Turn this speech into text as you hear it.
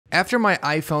After my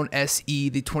iPhone SE,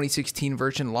 the 2016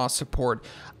 version, lost support,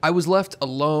 I was left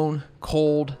alone,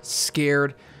 cold,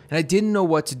 scared, and I didn't know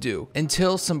what to do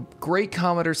until some great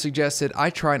commenters suggested I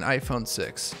try an iPhone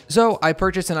 6. So I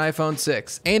purchased an iPhone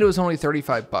 6 and it was only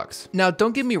 35 bucks. Now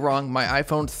don't get me wrong, my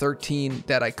iPhone 13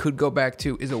 that I could go back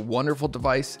to is a wonderful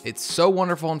device. It's so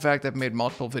wonderful. In fact, I've made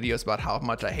multiple videos about how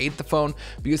much I hate the phone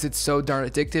because it's so darn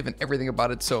addictive and everything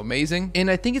about it's so amazing.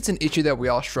 And I think it's an issue that we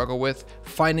all struggle with,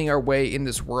 finding our way in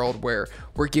this world where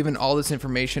we're given all this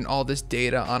information, all this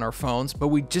data on our phones, but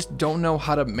we just don't know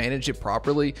how to manage it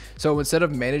properly. So instead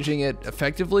of managing it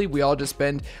effectively, we all just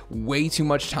spend way too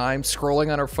much time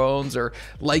scrolling on our phones or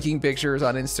liking pictures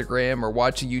on Instagram or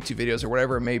watching YouTube videos or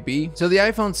whatever it may be. So the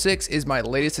iPhone 6 is my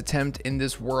latest attempt in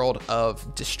this world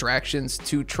of distractions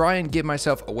to try and get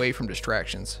myself away from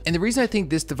distractions. And the reason I think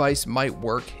this device might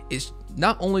work is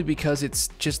not only because it's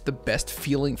just the best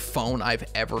feeling phone I've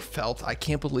ever felt. I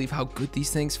can't believe how good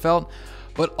these things felt.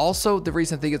 But also the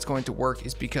reason I think it's going to work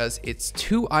is because it's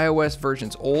 2 iOS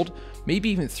versions old, maybe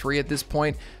even 3 at this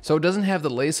point, so it doesn't have the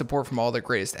latest support from all the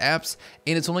greatest apps,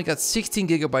 and it's only got 16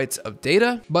 gigabytes of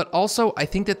data. But also I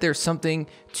think that there's something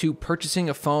to purchasing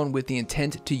a phone with the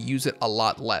intent to use it a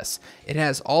lot less. It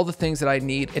has all the things that I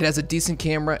need. It has a decent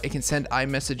camera, it can send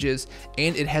iMessages,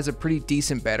 and it has a pretty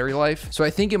decent battery life. So I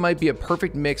think it might be a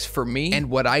perfect mix for me and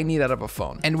what I need out of a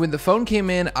phone. And when the phone came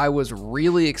in, I was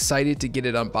really excited to get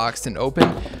it unboxed and open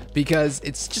because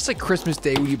it's just like Christmas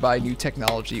Day when you buy new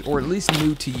technology, or at least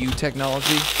new to you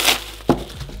technology.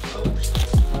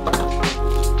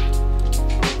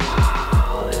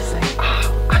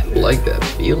 I like that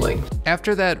feeling.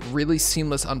 After that really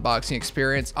seamless unboxing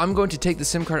experience, I'm going to take the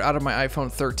SIM card out of my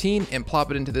iPhone 13 and plop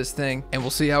it into this thing, and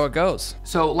we'll see how it goes.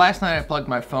 So last night I plugged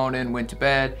my phone in, went to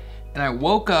bed, and I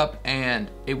woke up and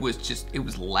it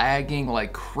was lagging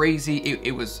like crazy.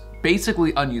 It was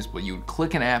basically unusable. You would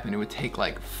click an app and it would take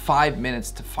like 5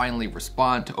 minutes to finally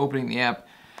respond to opening the app.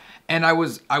 And I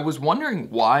was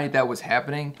wondering why that was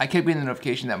happening. I kept getting the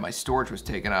notification that my storage was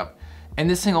taken up, and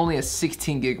this thing only has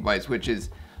 16 gigabytes, which is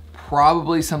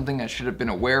probably something I should have been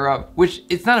aware of, which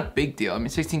it's not a big deal. I mean,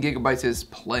 16 gigabytes is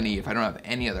plenty if I don't have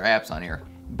any other apps on here.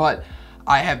 But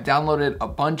I have downloaded a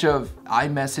bunch of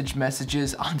iMessage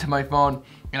messages onto my phone,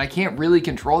 and I can't really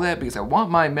control that because I want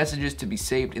my messages to be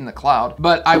saved in the cloud.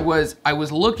 But I was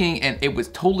looking and it was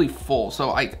totally full. So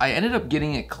I ended up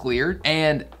getting it cleared.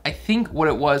 And I think what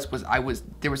it was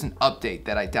there was an update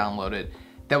that I downloaded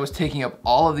that was taking up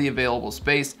all of the available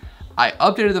space. I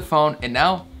updated the phone and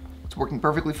now it's working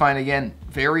perfectly fine again.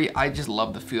 I just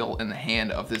love the feel in the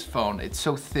hand of this phone. It's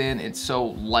so thin, it's so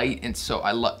light, and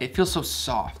it feels so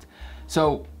soft.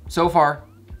 So far,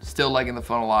 still liking the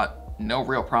phone a lot. No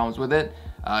real problems with it.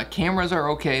 Cameras are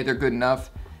okay, they're good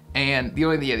enough. And the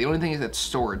only thing is that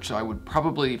storage. So I would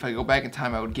probably, if I go back in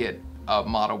time, I would get a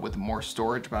model with more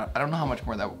storage, but I don't know how much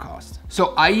more that would cost.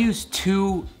 So I use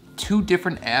two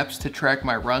different apps to track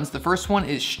my runs. The first one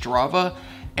is Strava,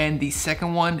 and the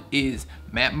second one is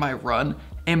Map My Run.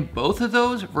 And both of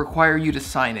those require you to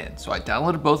sign in. So I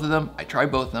downloaded both of them, I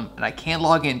tried both of them, and I can't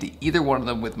log into either one of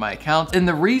them with my account. And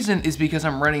the reason is because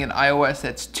I'm running an iOS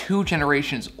that's 2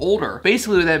 generations older.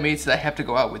 Basically what that means is I have to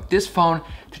go out with this phone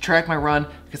to track my run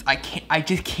because I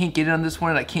just can't get it on this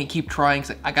one, and I can't keep trying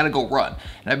because I gotta go run.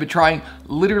 And I've been trying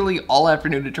literally all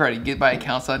afternoon to try to get my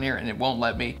accounts on here and it won't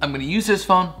let me. I'm gonna use this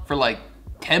phone for like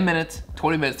 10 minutes,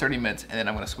 20 minutes, 30 minutes, and then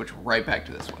I'm gonna switch right back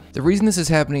to this one. The reason this is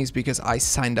happening is because I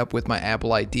signed up with my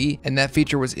Apple ID, and that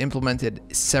feature was implemented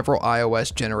several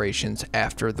iOS generations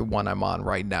after the one I'm on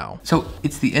right now. So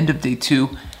it's the end of day 2,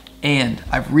 and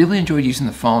I've really enjoyed using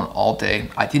the phone all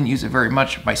day. I didn't use it very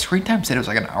much. My screen time said it was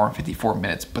like 1 hour and 54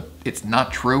 minutes, but it's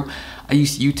not true. I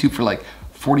used YouTube for like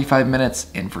 45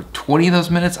 minutes, and for 20 of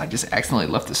those minutes, I just accidentally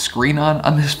left the screen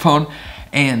on this phone.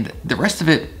 And the rest of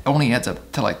it only adds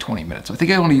up to like 20 minutes. So I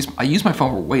think I used my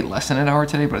phone for way less than an hour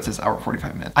today, but it says hour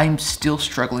 45 minutes. I'm still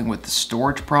struggling with the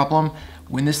storage problem.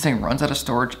 When this thing runs out of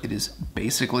storage, it is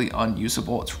basically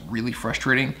unusable. It's really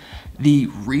frustrating. The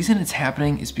reason it's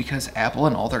happening is because Apple,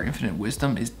 in all their infinite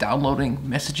wisdom, is downloading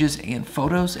messages and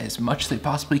photos as much as they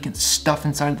possibly can stuff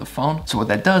inside of the phone. So what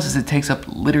that does is it takes up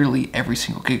literally every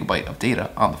single gigabyte of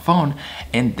data on the phone.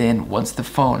 And then once the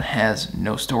phone has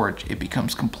no storage, it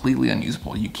becomes completely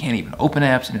unusable. You can't even open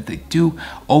apps. And if they do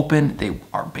open, they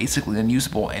are basically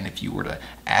unusable. And if you were to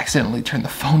accidentally turn the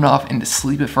phone off and to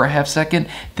sleep it for a half second,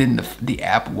 then the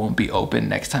app won't be open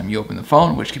next time you open the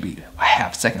phone, which could be a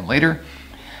half second later.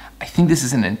 I think this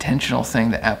is an intentional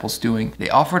thing that Apple's doing. They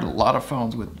offered a lot of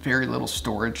phones with very little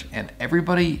storage, and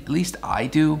everybody, at least I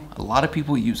do, a lot of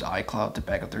people use iCloud to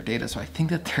back up their data. So I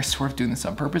think that they're sort of doing this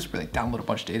on purpose, where they download a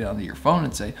bunch of data onto your phone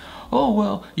and say, oh,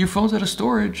 well, your phone's out of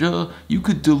storage. You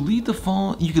could delete the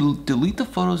phone, you could delete the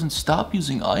photos and stop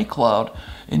using iCloud,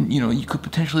 and you could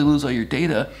potentially lose all your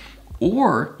data,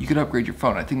 or you could upgrade your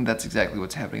phone. I think that's exactly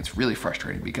what's happening. It's really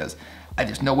frustrating because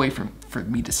there's no way for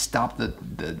me to stop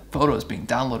the photos being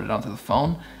downloaded onto the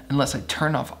phone unless I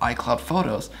turn off iCloud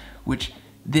Photos, which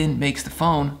then makes the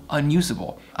phone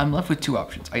unusable. I'm left with two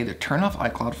options. I either turn off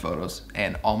iCloud Photos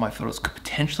and all my photos could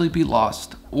potentially be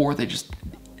lost, or they're just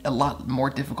a lot more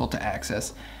difficult to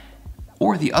access,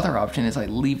 or the other option is I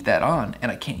leave that on and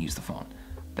I can't use the phone.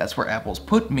 That's where Apple's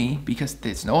put me because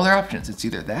there's no other options. It's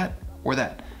either that or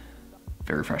that.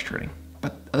 Very frustrating.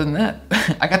 But other than that,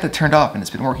 I got that turned off and it's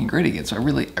been working great again. So I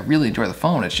really enjoy the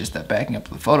phone. It's just that backing up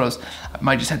the photos, I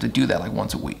might just have to do that like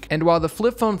once a week. And while the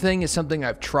flip phone thing is something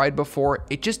I've tried before,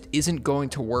 it just isn't going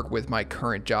to work with my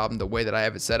current job and the way that I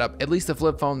have it set up. At least the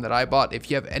flip phone that I bought.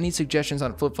 If you have any suggestions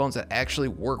on flip phones that actually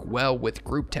work well with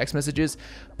group text messages,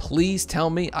 please tell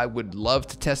me. I would love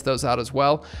to test those out as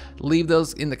well. Leave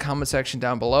those in the comment section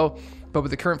down below. But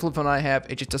with the current flip phone I have,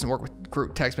 it just doesn't work with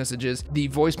group text messages. The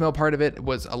voicemail part of it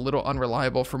was a little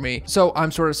unreliable for me. So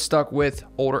I'm sort of stuck with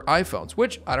older iPhones,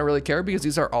 which I don't really care because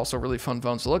these are also really fun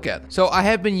phones to look at. So I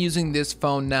have been using this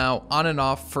phone now on and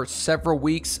off for several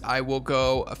weeks. I will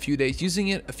go a few days using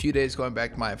it, a few days going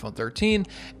back to my iPhone 13,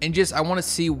 and I want to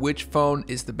see which phone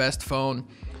is the best phone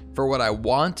for what I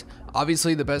want.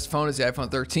 Obviously, the best phone is the iPhone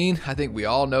 13. I think we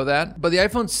all know that. But the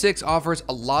iPhone 6 offers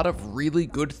a lot of really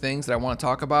good things that I want to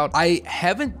talk about. I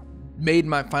haven't made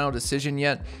my final decision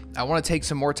yet. I want to take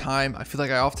some more time. I feel like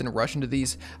I often rush into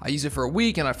these. I use it for a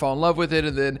week and I fall in love with it,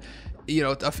 and then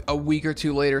a week or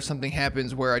two later, something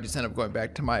happens where I just end up going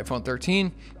back to my iPhone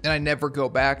 13 and I never go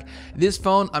back. This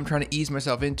phone, I'm trying to ease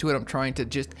myself into it. I'm trying to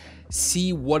just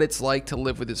see what it's like to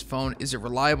live with this phone. Is it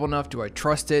reliable enough? Do I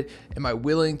trust it? Am I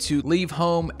willing to leave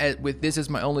home with this as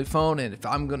my only phone? And if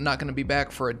I'm not going to be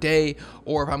back for a day,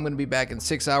 or if I'm going to be back in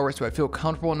 6 hours, do I feel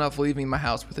comfortable enough leaving my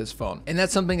house with this phone? And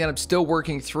that's something that I'm still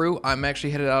working through. I'm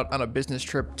actually headed out on a business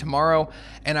trip tomorrow,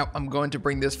 and I'm going to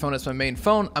bring this phone as my main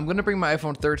phone. I'm going to bring my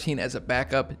iPhone 13 as a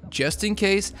backup just in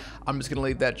case. I'm just going to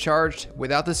leave that charged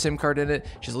without the SIM card in it,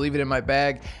 just leave it in my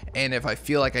bag. And if I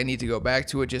feel like I need to go back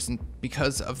to it just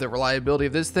because of the reliability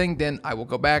of this thing, then I will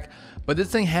go back. But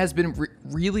this thing has been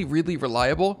really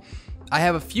reliable. I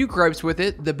have a few gripes with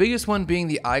it, the biggest one being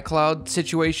the iCloud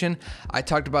situation. I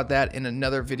talked about that in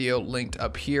another video linked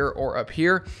up here or up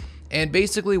here. And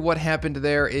basically what happened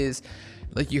there is,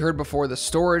 like you heard before, the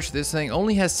storage, this thing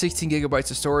only has 16 gigabytes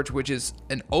of storage, which is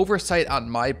an oversight on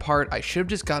my part. I should have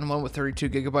just gotten one with 32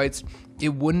 gigabytes. It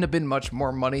wouldn't have been much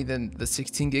more money than the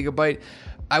 16 gigabyte.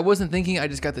 I wasn't thinking, I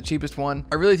just got the cheapest one.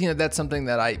 I really think that that's something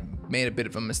that I made a bit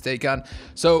of a mistake on.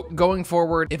 So going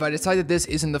forward, if I decide that this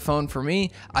isn't the phone for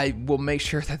me, I will make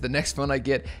sure that the next phone I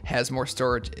get has more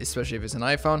storage, especially if it's an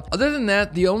iPhone. Other than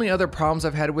that, the only other problems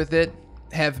I've had with it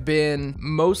have been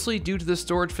mostly due to the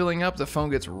storage filling up. The phone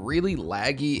gets really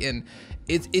laggy and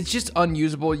it's just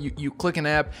unusable. You click an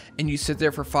app and you sit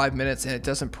there for 5 minutes and it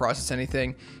doesn't process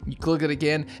anything. You click it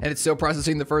again and it's still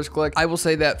processing the first click. I will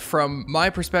say that from my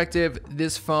perspective,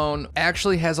 this phone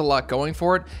actually has a lot going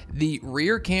for it. The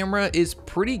rear camera is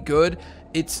pretty good.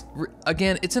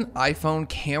 Again, it's an iPhone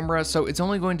camera, so it's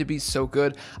only going to be so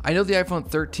good. I know the iPhone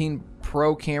 13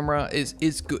 Pro camera is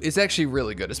good. It's actually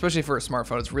really good, especially for a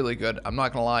smartphone. It's really good. I'm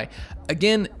not gonna lie.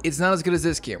 Again, it's not as good as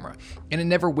this camera, and it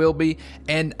never will be.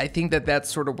 And I think that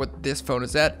that's sort of what this phone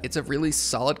is at. It's a really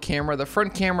solid camera. The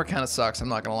front camera kind of sucks, I'm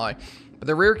not gonna lie. But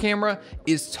the rear camera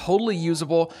is totally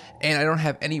usable, and I don't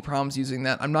have any problems using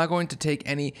that. I'm not going to take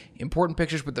any important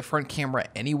pictures with the front camera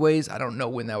anyways. I don't know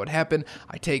when that would happen.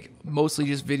 I take mostly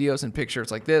just videos and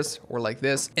pictures like this or like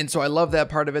this, and so I love that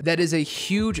part of it. That is a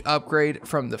huge upgrade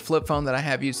from the flip phone that I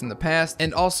have used in the past,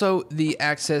 and also the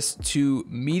access to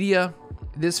media.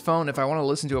 This phone, if I want to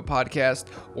listen to a podcast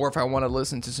or if I want to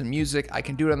listen to some music, I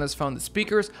can do it on this phone. The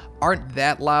speakers aren't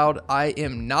that loud. I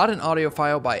am not an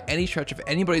audiophile by any stretch of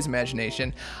anybody's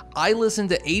imagination. I listen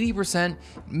to 80%,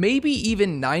 maybe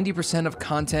even 90% of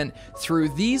content through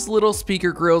these little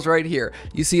speaker grills right here.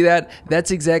 You see that?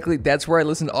 That's where I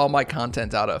listen to all my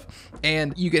content out of.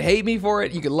 And you could hate me for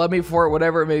it, you could love me for it,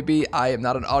 whatever it may be. I am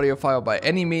not an audiophile by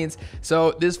any means.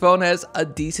 So this phone has a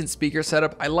decent speaker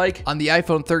setup. I like on the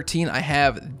iPhone 13, I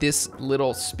have this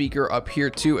little speaker up here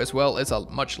too, as well as a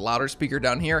much louder speaker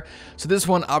down here. So this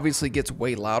one obviously gets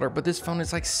way louder, but this phone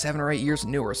is like 7 or 8 years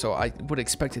newer, so I would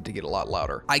expect it to get a lot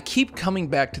louder. I keep coming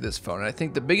back to this phone, and I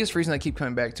think the biggest reason I keep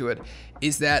coming back to it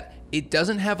is that it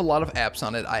doesn't have a lot of apps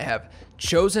on it. I have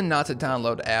chosen not to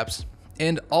download apps,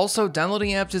 and also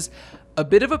downloading apps is a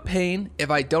bit of a pain.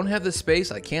 If I don't have the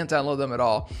space, I can't download them at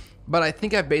all. But I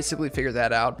think I basically figured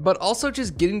that out. But also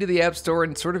just getting to the App Store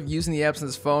and sort of using the apps on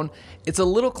this phone, it's a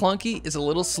little clunky, it's a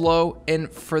little slow,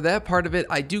 and for that part of it,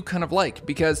 I do kind of like,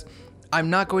 because I'm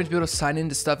not going to be able to sign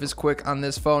into stuff as quick on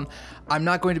this phone. I'm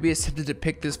not going to be as tempted to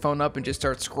pick this phone up and just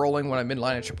start scrolling when I'm in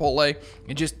line at Chipotle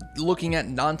and just looking at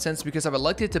nonsense, because I've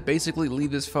elected to basically leave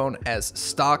this phone as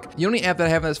stock. The only app that I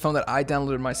have on this phone that I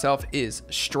downloaded myself is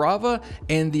Strava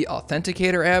and the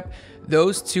Authenticator app.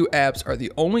 Those two apps are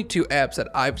the only two apps that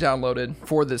I've downloaded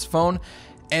for this phone.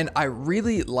 And I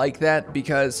really like that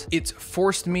because it's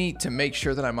forced me to make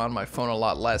sure that I'm on my phone a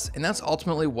lot less. And that's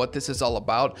ultimately what this is all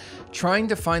about. Trying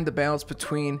to find the balance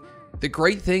between the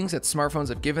great things that smartphones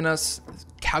have given us,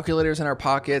 calculators in our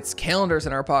pockets, calendars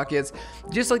in our pockets,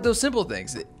 just like those simple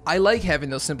things. I like having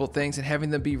those simple things and having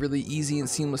them be really easy and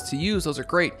seamless to use. Those are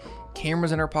great.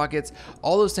 Cameras in our pockets,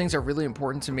 all those things are really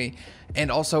important to me.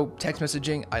 And also text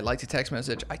messaging. I like to text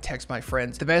message. I text my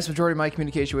friends. The vast majority of my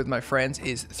communication with my friends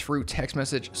is through text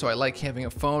message. So I like having a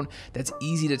phone that's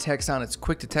easy to text on. It's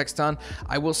quick to text on.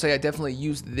 I will say I definitely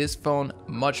use this phone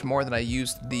much more than I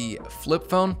used the flip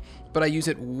phone, but I use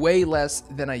it way less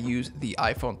than I use the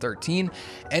iPhone 13.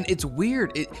 And it's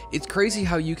weird. It's crazy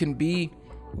how you can be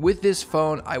with this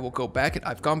phone. I've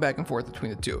gone back and forth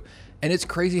between the two. And it's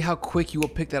crazy how quick you will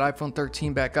pick that iPhone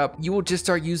 13 back up. You will just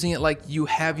start using it like you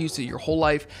have used it your whole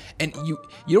life, and you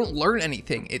don't learn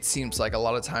anything, it seems like a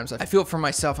lot of times. I feel for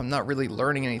myself, I'm not really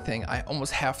learning anything. I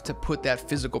almost have to put that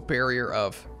physical barrier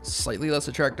of slightly less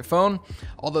attractive phone,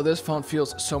 although this phone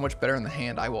feels so much better in the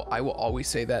hand. I will always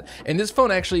say that. And this phone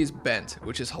actually is bent,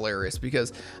 which is hilarious,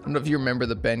 because I don't know if you remember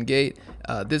the bend gate.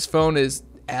 This phone is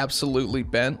absolutely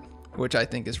bent, which I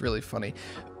think is really funny.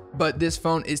 But this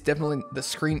phone is definitely, the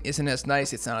screen isn't as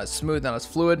nice. It's not as smooth, not as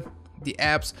fluid. The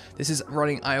apps, this is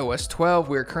running iOS 12.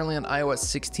 We're currently on iOS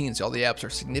 16, so all the apps are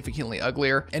significantly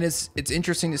uglier. And it's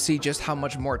interesting to see just how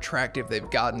much more attractive they've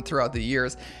gotten throughout the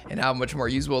years and how much more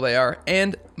usable they are.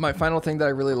 And my final thing that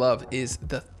I really love is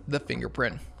the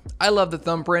fingerprint. I love the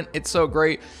thumbprint. It's so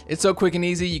great. It's so quick and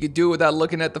easy. You could do it without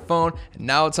looking at the phone, and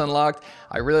now it's unlocked.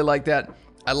 I really like that.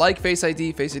 I like Face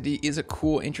ID. Face ID is a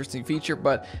cool, interesting feature,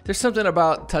 but there's something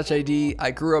about Touch ID. I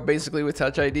grew up basically with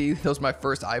Touch ID. Those my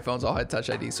first iPhones all had Touch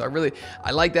ID, so I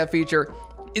like that feature.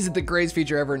 Is it the greatest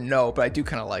feature ever? No, but I do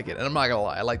kind of like it. And I'm not gonna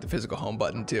lie, I like the physical home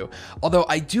button too. Although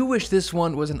I do wish this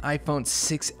one was an iPhone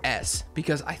 6S,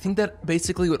 because I think that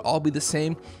basically would all be the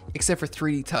same except for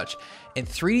 3D Touch. And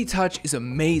 3D Touch is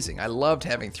amazing. I loved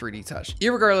having 3D Touch.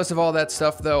 Irregardless of all that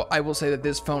stuff though, I will say that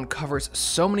this phone covers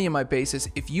so many of my bases.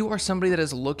 If you are somebody that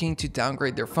is looking to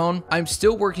downgrade their phone, I'm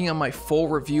still working on my full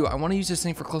review. I want to use this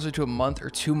thing for closer to a month or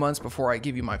 2 months before I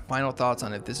give you my final thoughts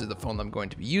on if this is the phone that I'm going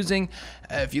to be using.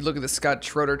 If you look at the Scott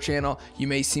Schroeder channel, you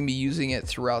may see me using it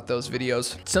throughout those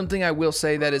videos. Something I will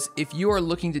say that is, if you are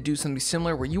looking to do something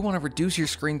similar where you want to reduce your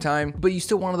screen time, but you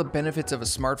still want all the benefits of a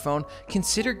smartphone,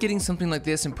 consider getting something like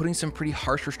this and putting some pretty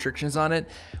harsh restrictions on it.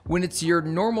 When it's your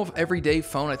normal everyday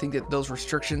phone, I think that those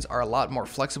restrictions are a lot more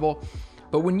flexible.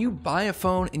 But when you buy a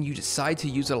phone and you decide to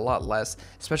use it a lot less,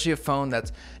 especially a phone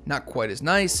that's not quite as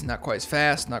nice, not quite as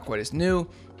fast, not quite as new,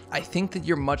 I think that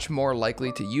you're much more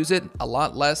likely to use it a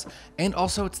lot less. And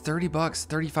also it's 30 bucks,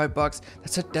 35 bucks.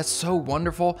 That's so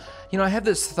wonderful. You know, I have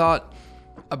this thought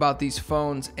about these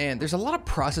phones, and there's a lot of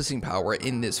processing power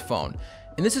in this phone.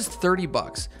 And this is 30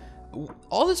 bucks.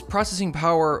 All this processing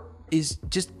power is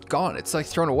just gone. It's like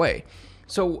thrown away.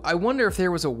 So I wonder if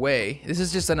there was a way, this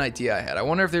is just an idea I had, I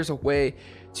wonder if there's a way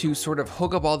to sort of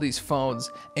hook up all these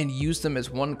phones and use them as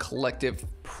one collective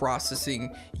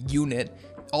processing unit.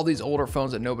 All these older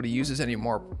phones that nobody uses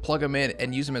anymore, plug them in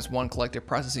and use them as one collective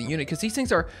processing unit, because these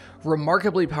things are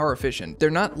remarkably power efficient. They're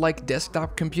not like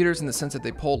desktop computers in the sense that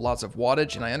they pull lots of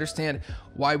wattage, and I understand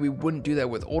why we wouldn't do that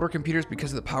with older computers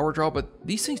because of the power draw, but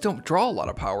these things don't draw a lot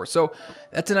of power. So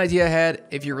that's an idea I had.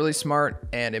 If you're really smart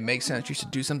and it makes sense, you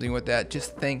should do something with that.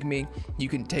 Just thank me. You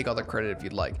can take all the credit if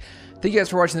you'd like. Thank you guys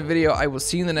for watching the video. I will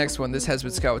see you in the next one. This has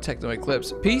been Scott with Techno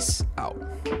Eclipse. Peace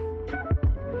out.